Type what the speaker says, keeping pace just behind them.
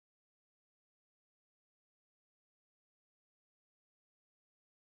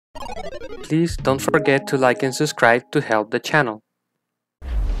Please don't forget to like and subscribe to help the channel.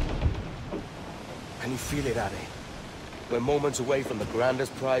 Can you feel it, Addy? We're moments away from the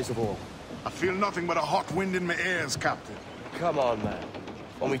grandest prize of all. I feel nothing but a hot wind in my ears, Captain. Come on, man.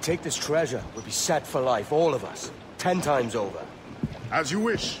 When we take this treasure, we'll be set for life, all of us. 10 times over. As you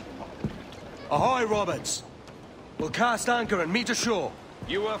wish. Ahoy, Roberts! We'll cast anchor and meet ashore.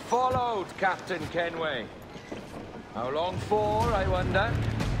 You were followed, Captain Kenway. How long for, I wonder?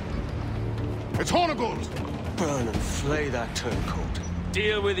 It's Hornigold! Burn and flay that turncoat.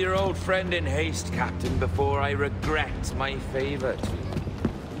 Deal with your old friend in haste, Captain, before I regret my favor to you.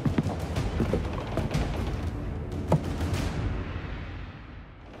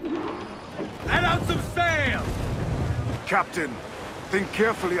 Let out some sail! Captain, think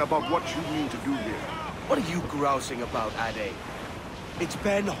carefully about what you mean to do here. What are you grousing about, Addy? It's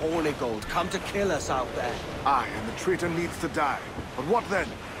Ben Hornigold, come to kill us out there. Aye, and the traitor needs to die. But what then?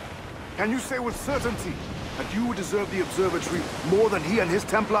 Can you say with certainty that you deserve the observatory more than he and his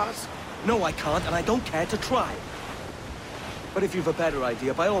Templars? No, I can't, and I don't care to try. But if you've a better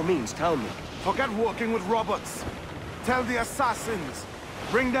idea, by all means, tell me. Forget working with Roberts. Tell the assassins.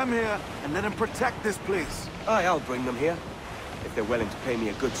 Bring them here and let them protect this place. Aye, I'll bring them here. If they're willing to pay me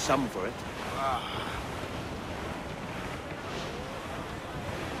a good sum for it.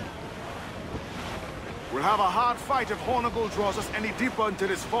 We'll have a hard fight if Hornigold draws us any deeper into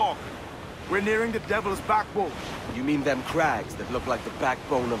this fog. We're nearing the Devil's Backbone. You mean them crags that look like the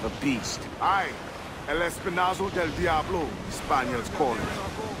backbone of a beast? Aye. El Espinazo del Diablo, the Spaniards call it.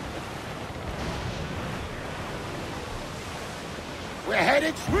 We're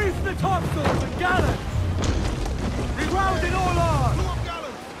headed... Reef the topsails and gallants! Reround in all on!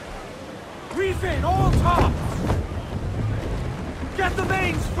 Reef in all tops! Get the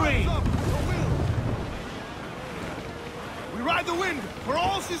mains free! We ride the wind for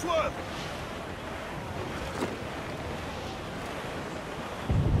all she's worth!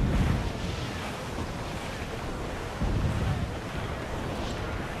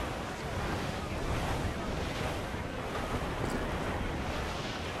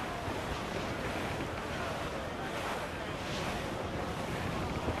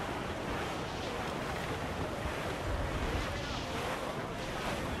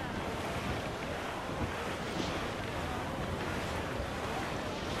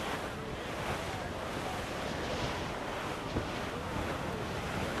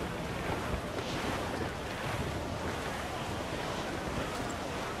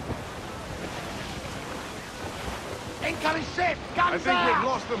 Incoming ship! Guns I think out! we've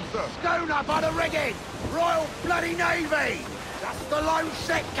lost them, sir. Schooner by the rigging! Royal Bloody Navy! That's the lone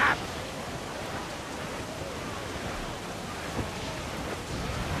ship, Cap!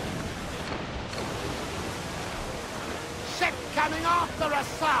 Ship coming after us,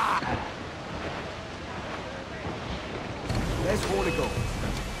 sir! There's Hornigold.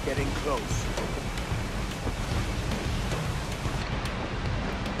 Getting close.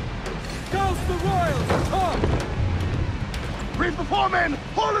 Douse the royals! Top! Reef the foremen!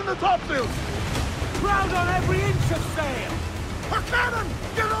 Haul in the topsails! Crowd on every inch of sail! A cannon!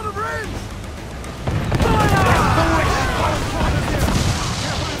 Get on the bridge!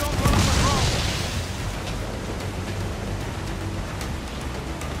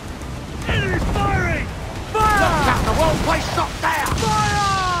 Enemy firing! Fire! Look at the whole place shot down!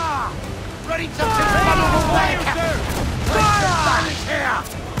 Fire! Ready to funnel away, Captain! Fire! Damage here!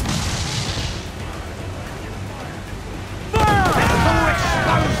 Fire! All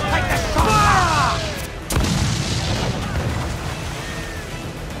exposed! Take the shot!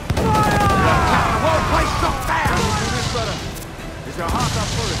 Fire! The whole place shot down! Do this better. Is your heart up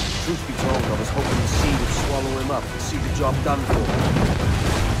for it? Truth be told, I was hoping the sea would swallow him up and see the job done for.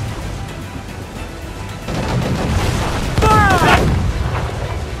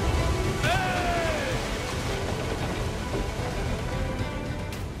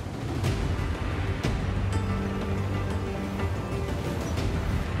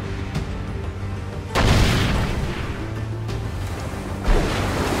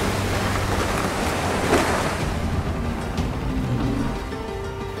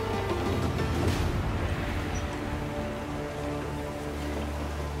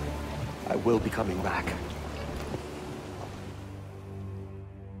 I will be coming back.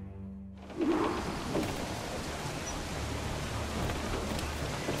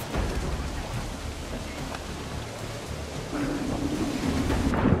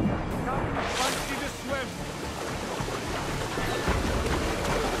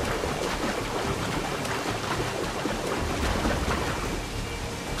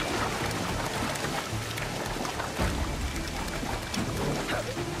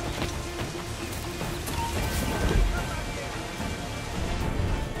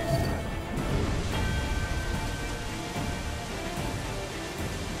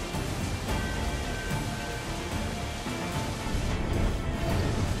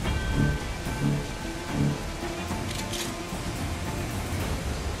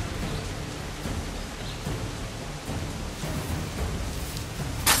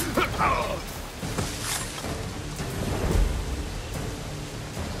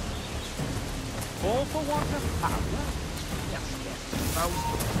 All for want of power? Yes, yes.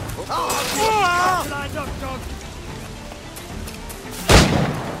 Lined up, dog.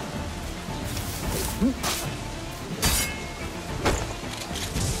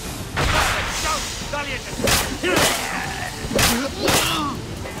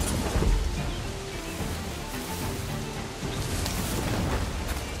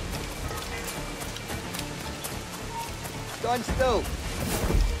 Stand still.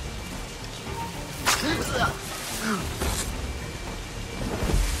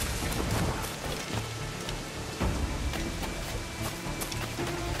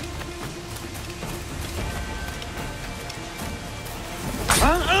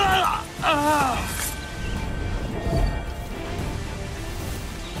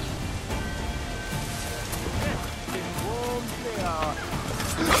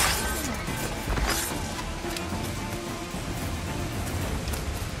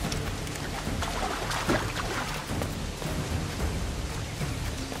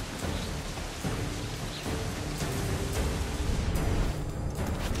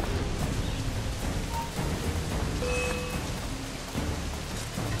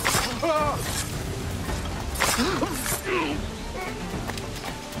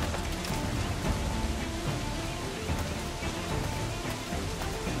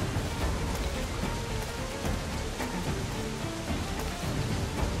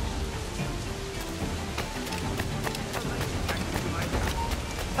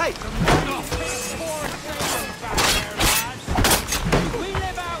 Hey! We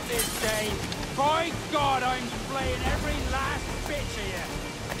live out this day. By God, I'm playing every last bitch of you.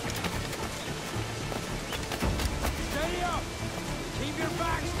 Steady up. Keep your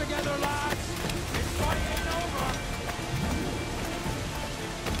backs together, lads. This fight ain't over.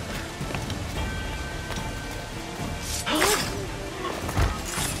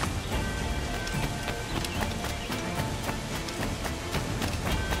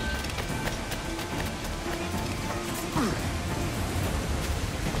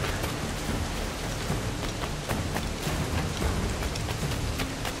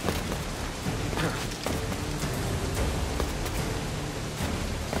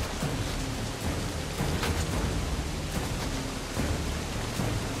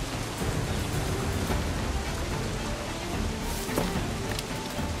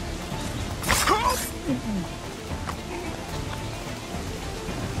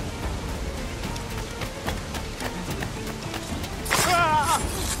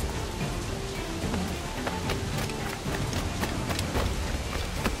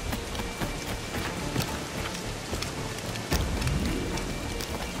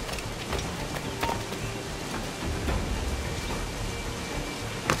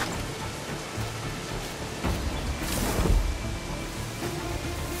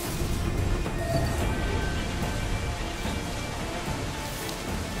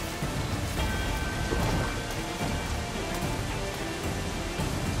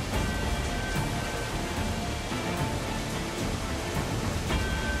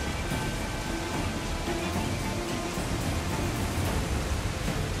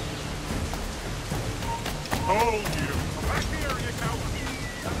 Hold you! Come back here, you coward!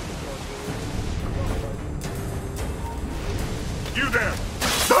 You there!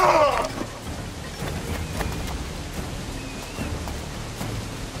 Ah!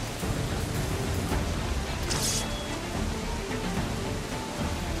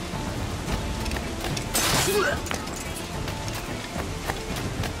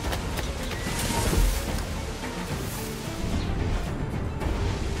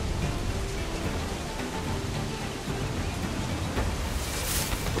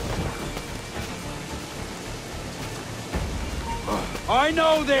 I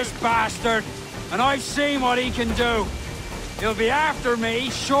know this bastard, and I've seen what he can do. He'll be after me,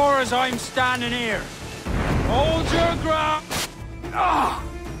 sure as I'm standing here. Hold your ground. Ah!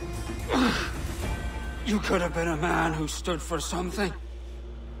 You could have been a man who stood for something.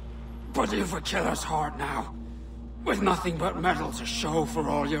 But you've a killer's heart now. With nothing but metal to show for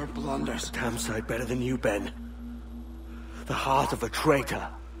all your blunders. Damn sight better than you, Ben. The heart of a traitor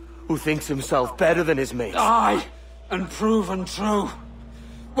who thinks himself better than his mates. Aye, and proven true.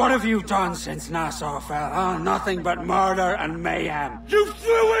 What have you done since Nassau fell, huh? Nothing but murder and mayhem. You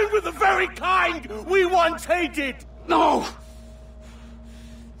threw in with the very kind we once hated! No!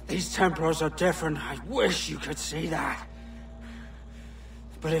 These Templars are different. I wish you could see that.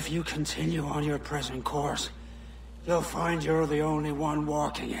 But if you continue on your present course, you'll find you're the only one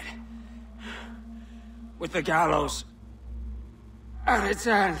walking it. With the gallows at its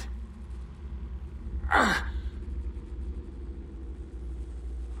end.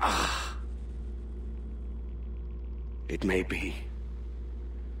 It may be.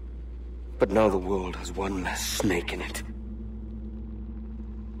 But now the world has one less snake in it.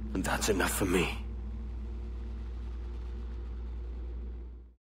 And that's enough for me.